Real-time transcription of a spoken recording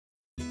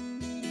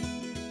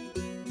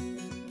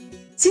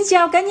Xin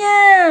chào cả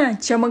nhà!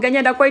 Chào mừng cả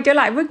nhà đã quay trở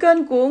lại với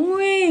kênh của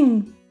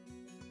Nguyên.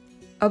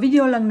 Ở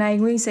video lần này,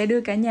 Nguyên sẽ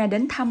đưa cả nhà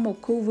đến thăm một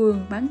khu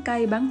vườn bán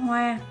cây, bán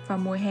hoa vào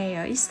mùa hè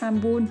ở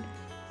Istanbul.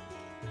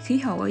 Khí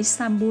hậu ở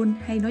Istanbul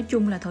hay nói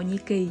chung là Thổ Nhĩ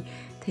Kỳ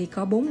thì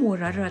có 4 mùa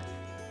rõ rệt.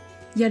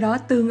 Do đó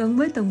tương ứng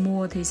với từng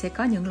mùa thì sẽ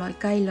có những loại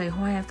cây, loài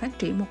hoa phát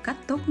triển một cách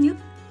tốt nhất.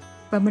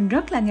 Và mình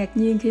rất là ngạc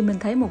nhiên khi mình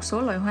thấy một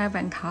số loài hoa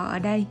vạn thọ ở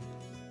đây.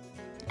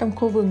 Trong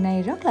khu vườn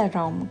này rất là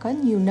rộng, có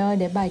nhiều nơi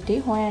để bài trí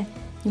hoa,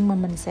 nhưng mà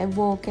mình sẽ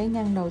vô cái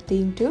ngăn đầu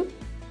tiên trước.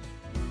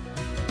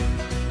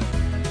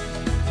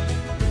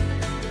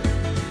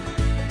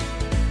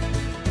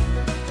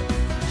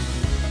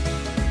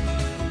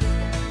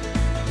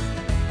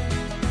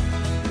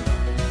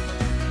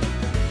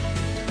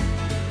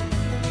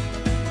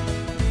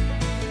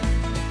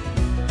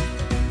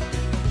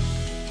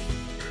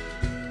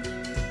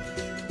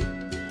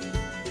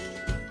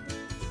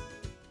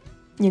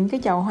 Những cái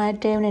chậu hoa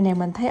treo này nè,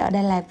 mình thấy ở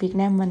Đà Lạt, Việt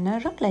Nam mình nó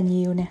rất là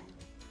nhiều nè.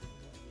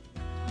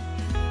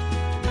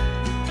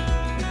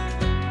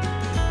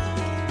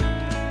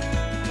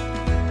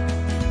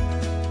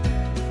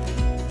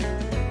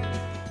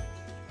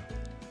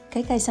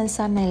 Cái cây xanh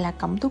xanh này là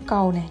cẩm tú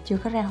cầu nè, chưa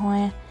có ra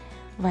hoa,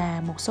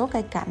 và một số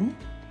cây cảnh.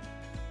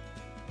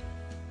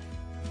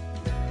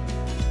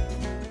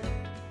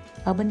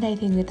 Ở bên đây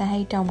thì người ta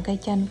hay trồng cây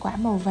chanh quả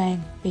màu vàng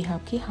vì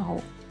hợp khí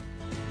hậu.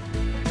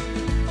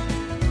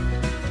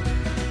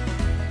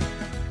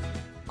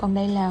 Còn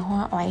đây là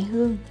hoa oải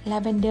hương,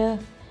 Lavender.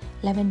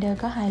 Lavender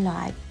có hai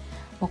loại,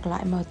 một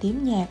loại màu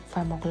tím nhạt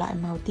và một loại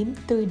màu tím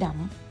tươi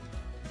đậm.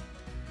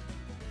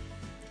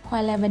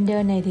 Hoa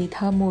Lavender này thì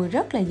thơm mùi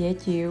rất là dễ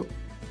chịu.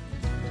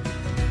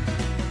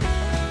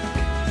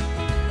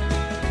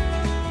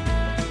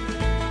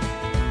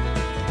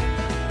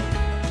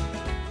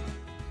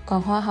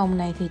 Còn hoa hồng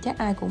này thì chắc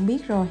ai cũng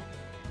biết rồi,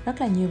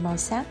 rất là nhiều màu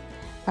sắc.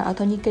 Và ở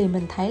Thổ Nhĩ Kỳ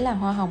mình thấy là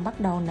hoa hồng bắt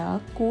đầu nở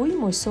cuối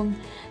mùa xuân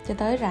cho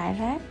tới rải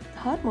rác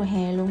hết mùa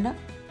hè luôn đó.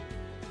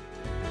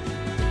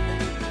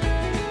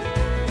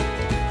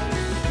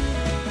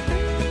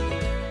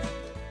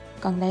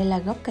 Còn đây là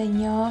gốc cây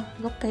nho,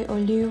 gốc cây ô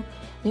liu.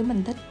 Nếu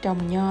mình thích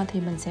trồng nho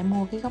thì mình sẽ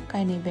mua cái gốc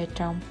cây này về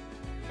trồng.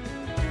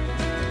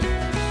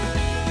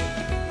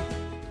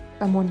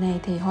 Và mùa này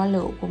thì hoa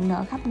lựu cũng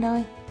nở khắp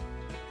nơi.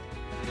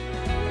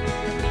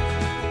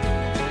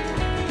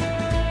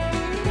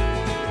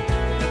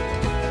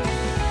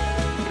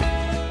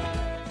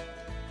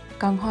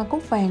 Còn hoa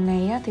cúc vàng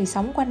này á, thì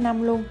sống quanh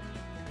năm luôn.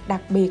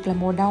 Đặc biệt là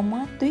mùa đông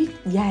á, tuyết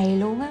dày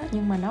luôn á,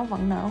 nhưng mà nó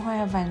vẫn nở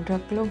hoa vàng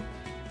rực luôn.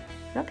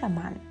 Rất là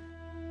mạnh.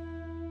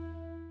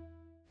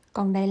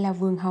 Còn đây là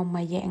vườn hồng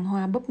mà dạng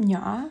hoa búp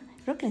nhỏ,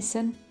 rất là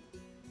xinh.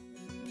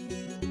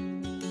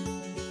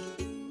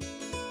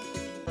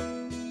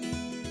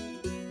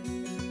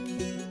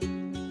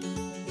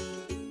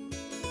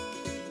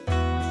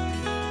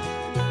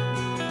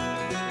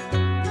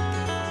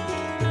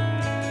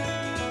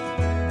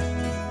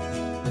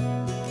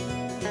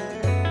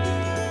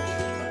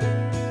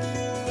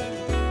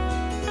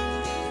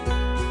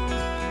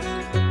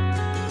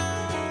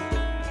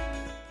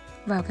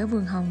 Vào cái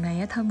vườn hồng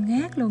này thơm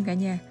ngát luôn cả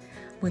nhà.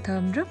 Mùi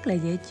thơm rất là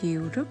dễ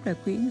chịu, rất là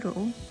quyến rũ.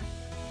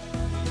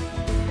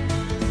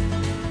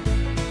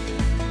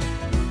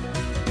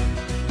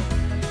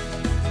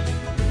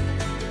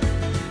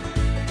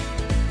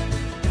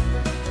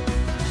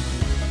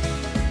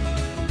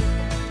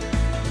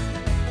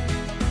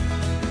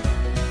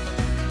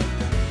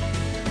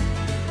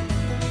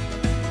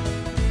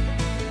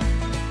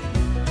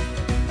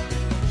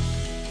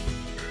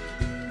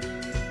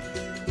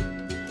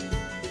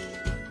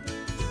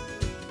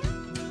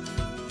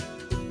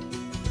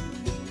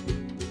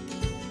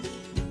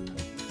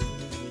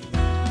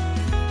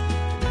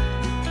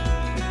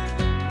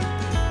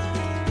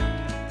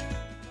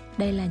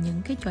 Đây là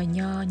những cái chồi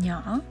nho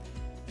nhỏ.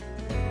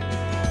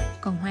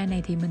 Còn hoa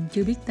này thì mình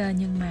chưa biết tên,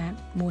 nhưng mà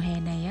mùa hè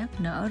này á,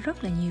 nở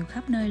rất là nhiều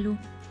khắp nơi luôn.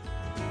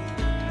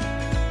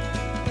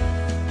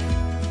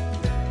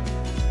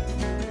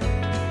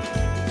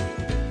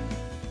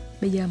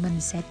 Bây giờ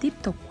mình sẽ tiếp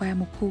tục qua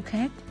một khu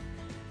khác.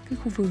 Cái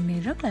khu vườn này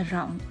rất là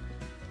rộng.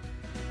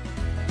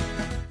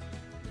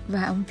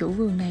 Và ông chủ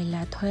vườn này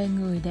là thuê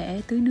người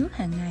để tưới nước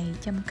hàng ngày,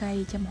 chăm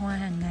cây, chăm hoa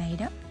hàng ngày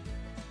đó.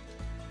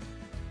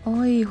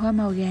 Ôi, hoa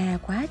màu gà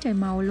quá trời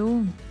màu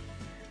luôn.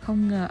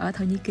 Không ngờ ở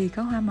Thổ Nhĩ Kỳ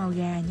có hoa màu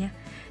gà nha.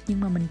 Nhưng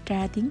mà mình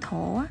tra tiếng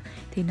Thổ á,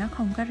 thì nó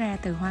không có ra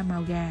từ hoa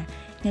màu gà.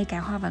 Ngay cả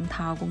hoa vạn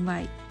thọ cũng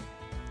vậy.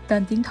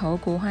 Tên tiếng Thổ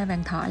của hoa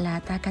vạn thọ là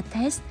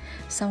Takates.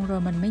 Xong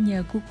rồi mình mới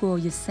nhờ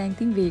Google dịch sang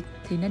tiếng Việt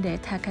thì nó để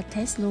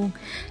Takates luôn.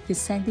 Dịch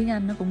sang tiếng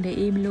Anh nó cũng để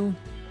im luôn.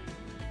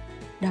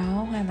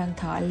 Đó, hoa vạn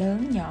thọ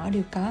lớn nhỏ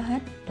đều có hết,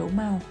 đủ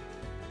màu.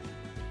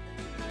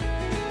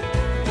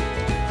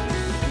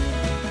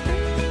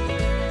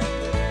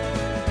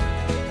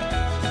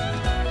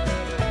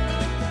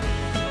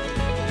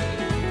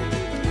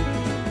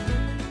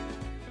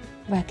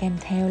 Và kèm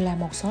theo là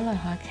một số loài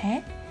hoa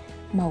khác,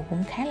 màu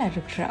cũng khá là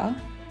rực rỡ.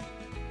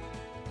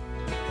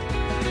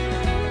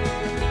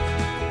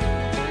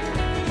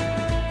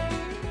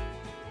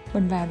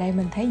 Mình vào đây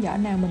mình thấy giỏ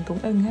nào mình cũng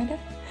ưng hết á.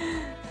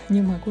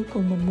 Nhưng mà cuối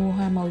cùng mình mua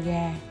hoa màu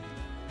gà.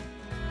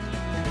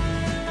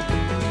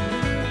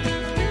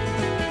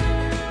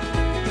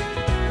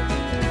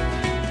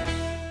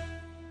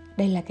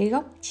 Đây là cái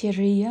gốc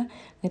cherry á,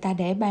 người ta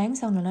để bán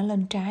xong rồi nó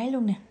lên trái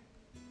luôn nè.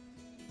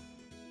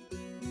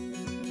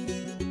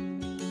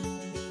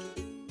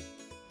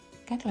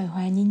 Các loài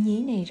hoa nhí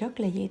nhí này rất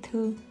là dễ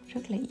thương,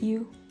 rất là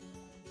yêu.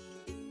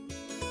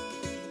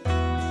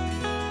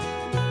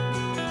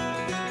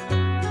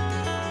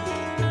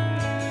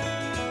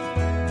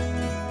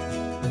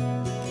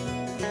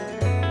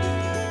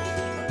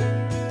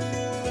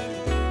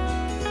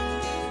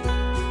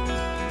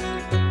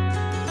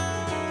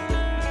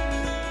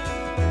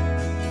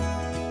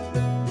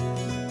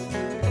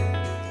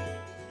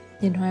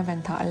 Nhìn hoa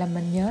vàng thọ là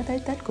mình nhớ tới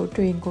Tết cổ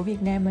truyền của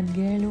Việt Nam mình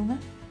ghê luôn á.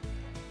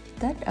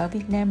 Tết ở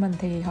Việt Nam mình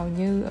thì hầu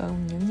như ở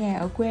những nhà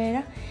ở quê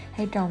đó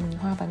hay trồng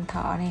hoa vàng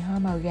thọ này, hoa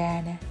màu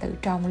gà nè, tự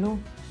trồng luôn.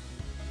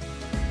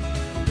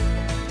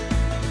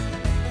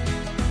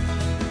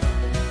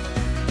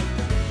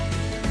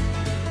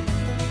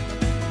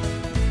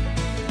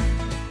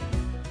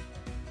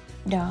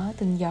 Đó,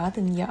 từng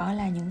giỏ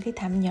là những cái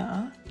thảm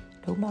nhỏ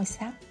đủ màu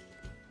sắc.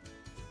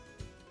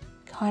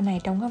 Hoa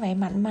này trông có vẻ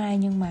mảnh mai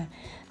nhưng mà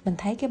mình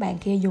thấy cái bạn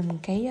kia dùng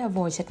cái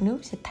vòi xịt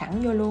nước xịt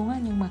thẳng vô luôn á,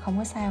 nhưng mà không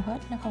có sao hết,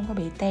 nó không có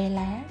bị te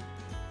lá.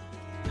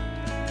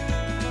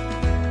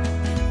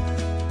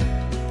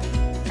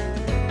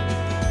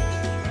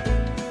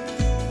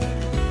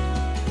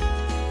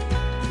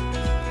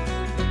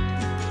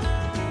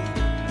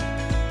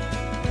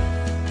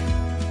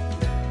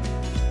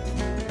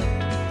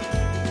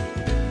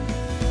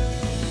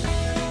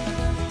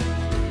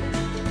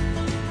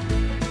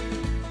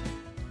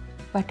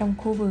 Và trong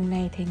khu vườn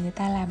này thì người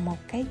ta làm một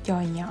cái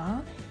chòi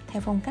nhỏ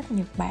theo phong cách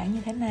Nhật Bản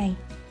như thế này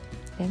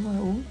để ngồi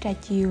uống trà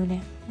chiều nè,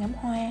 ngắm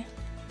hoa.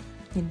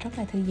 Nhìn rất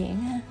là thư giãn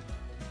ha.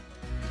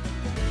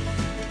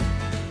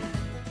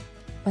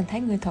 Mình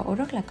thấy người Thổ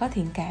rất là có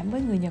thiện cảm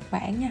với người Nhật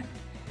Bản nha.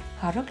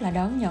 Họ rất là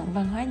đón nhận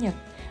văn hóa Nhật.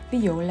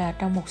 Ví dụ là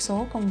trong một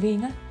số công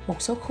viên á,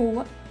 một số khu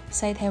á,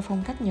 xây theo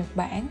phong cách Nhật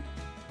Bản.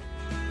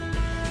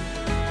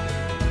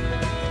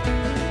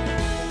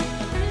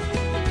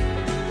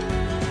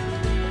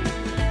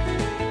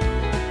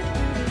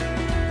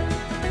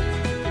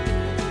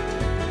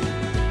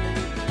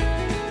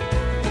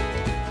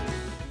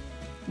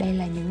 Đây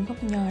là những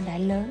gốc nho đã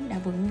lớn, đã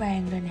vững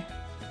vàng rồi nè.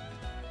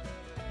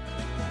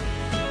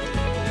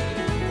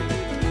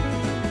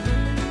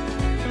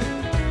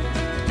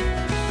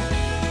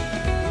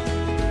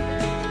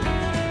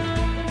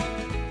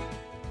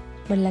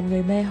 Mình là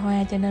người mê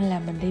hoa cho nên là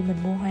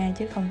mình mua hoa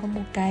chứ không có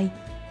mua cây.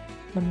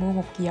 Mình mua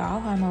một giỏ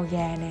hoa màu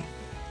gà nè,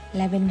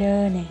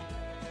 Lavender nè,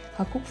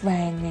 hoa cúc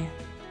vàng nè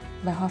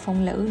và hoa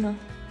phong lữ nữa.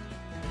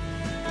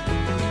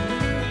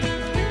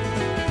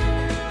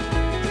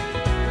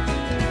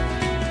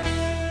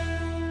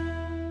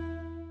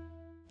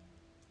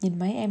 Nhìn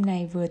mấy em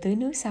này vừa tưới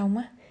nước xong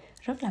á,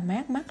 rất là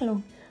mát mắt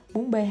luôn,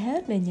 muốn bê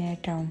hết về nhà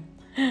trồng.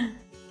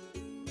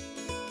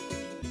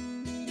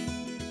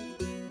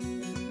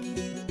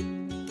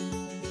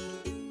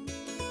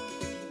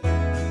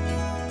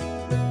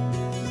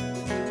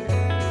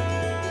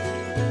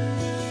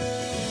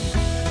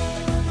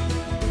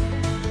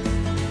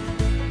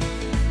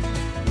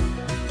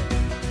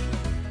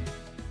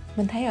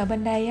 Mình thấy ở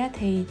bên đây á,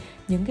 thì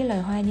những cái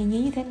loài hoa nhí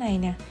nhí như thế này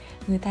nè,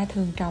 người ta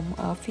thường trồng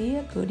ở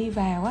phía cửa đi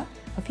vào á,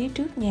 ở phía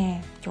trước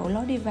nhà, chỗ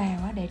lối đi vào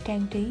á, để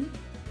trang trí.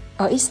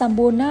 Ở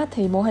Istanbul á,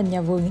 thì mô hình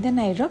nhà vườn như thế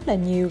này rất là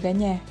nhiều cả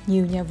nhà,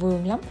 nhiều nhà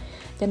vườn lắm.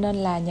 Cho nên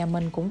là nhà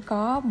mình cũng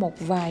có một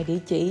vài địa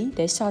chỉ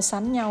để so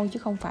sánh nhau chứ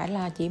không phải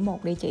là chỉ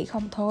một địa chỉ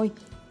không thôi.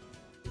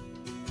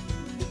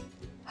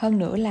 Hơn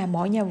nữa là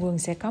mỗi nhà vườn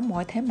sẽ có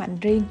mỗi thế mạnh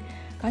riêng,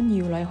 có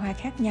nhiều loại hoa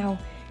khác nhau,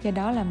 do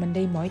đó là mình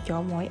đi mỗi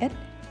chỗ mỗi ít.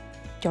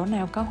 Chỗ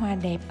nào có hoa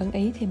đẹp ưng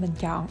ý thì mình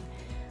chọn.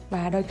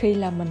 Và đôi khi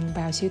là mình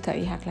vào siêu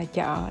thị hoặc là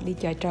chợ, đi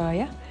chợ trời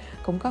á,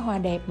 cũng có hoa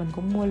đẹp mình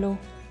cũng mua luôn.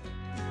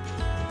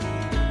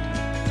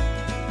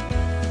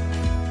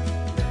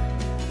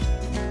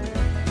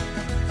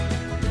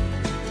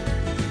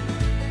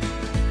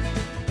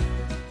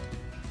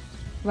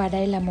 Và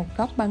đây là một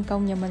góc ban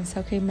công nhà mình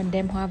sau khi mình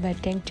đem hoa về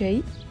trang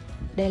trí.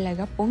 Đây là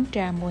góc uống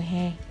trà mùa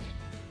hè.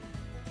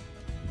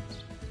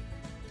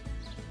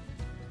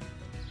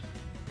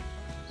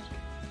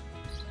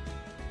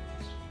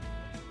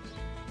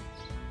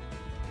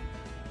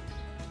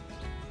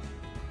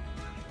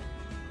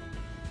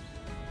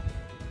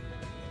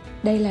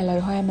 Đây là loài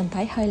hoa mình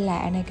thấy hơi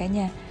lạ này cả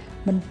nhà.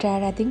 Mình tra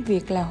ra tiếng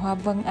Việt là hoa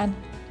Vân Anh.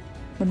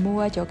 Mình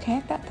mua ở chỗ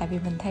khác đó, tại vì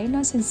mình thấy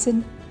nó xinh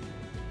xinh.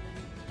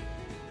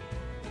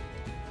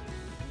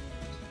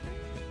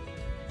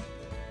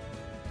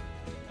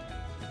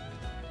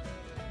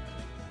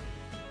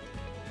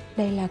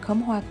 Đây là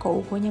khóm hoa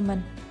cũ của nhà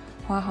mình,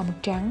 hoa hồng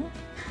trắng.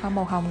 Hoa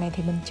màu hồng này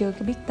thì mình chưa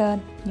có biết tên,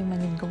 nhưng mà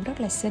nhìn cũng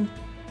rất là xinh.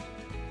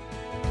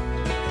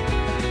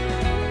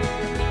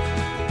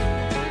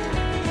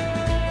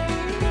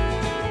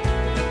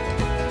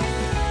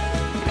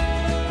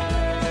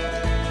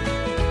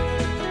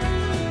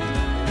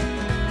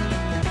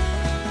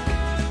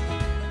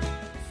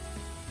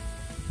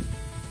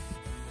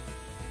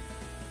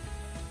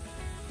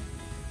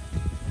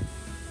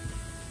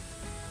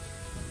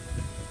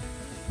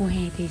 Mùa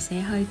hè thì sẽ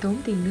hơi tốn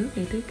tiền nước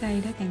để tưới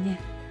cây đó cả nhà.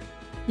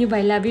 Như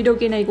vậy là video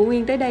kỳ này của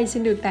Nguyên tới đây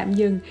xin được tạm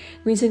dừng.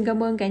 Nguyên xin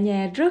cảm ơn cả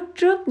nhà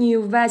rất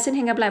nhiều và xin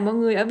hẹn gặp lại mọi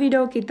người ở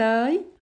video kỳ tới.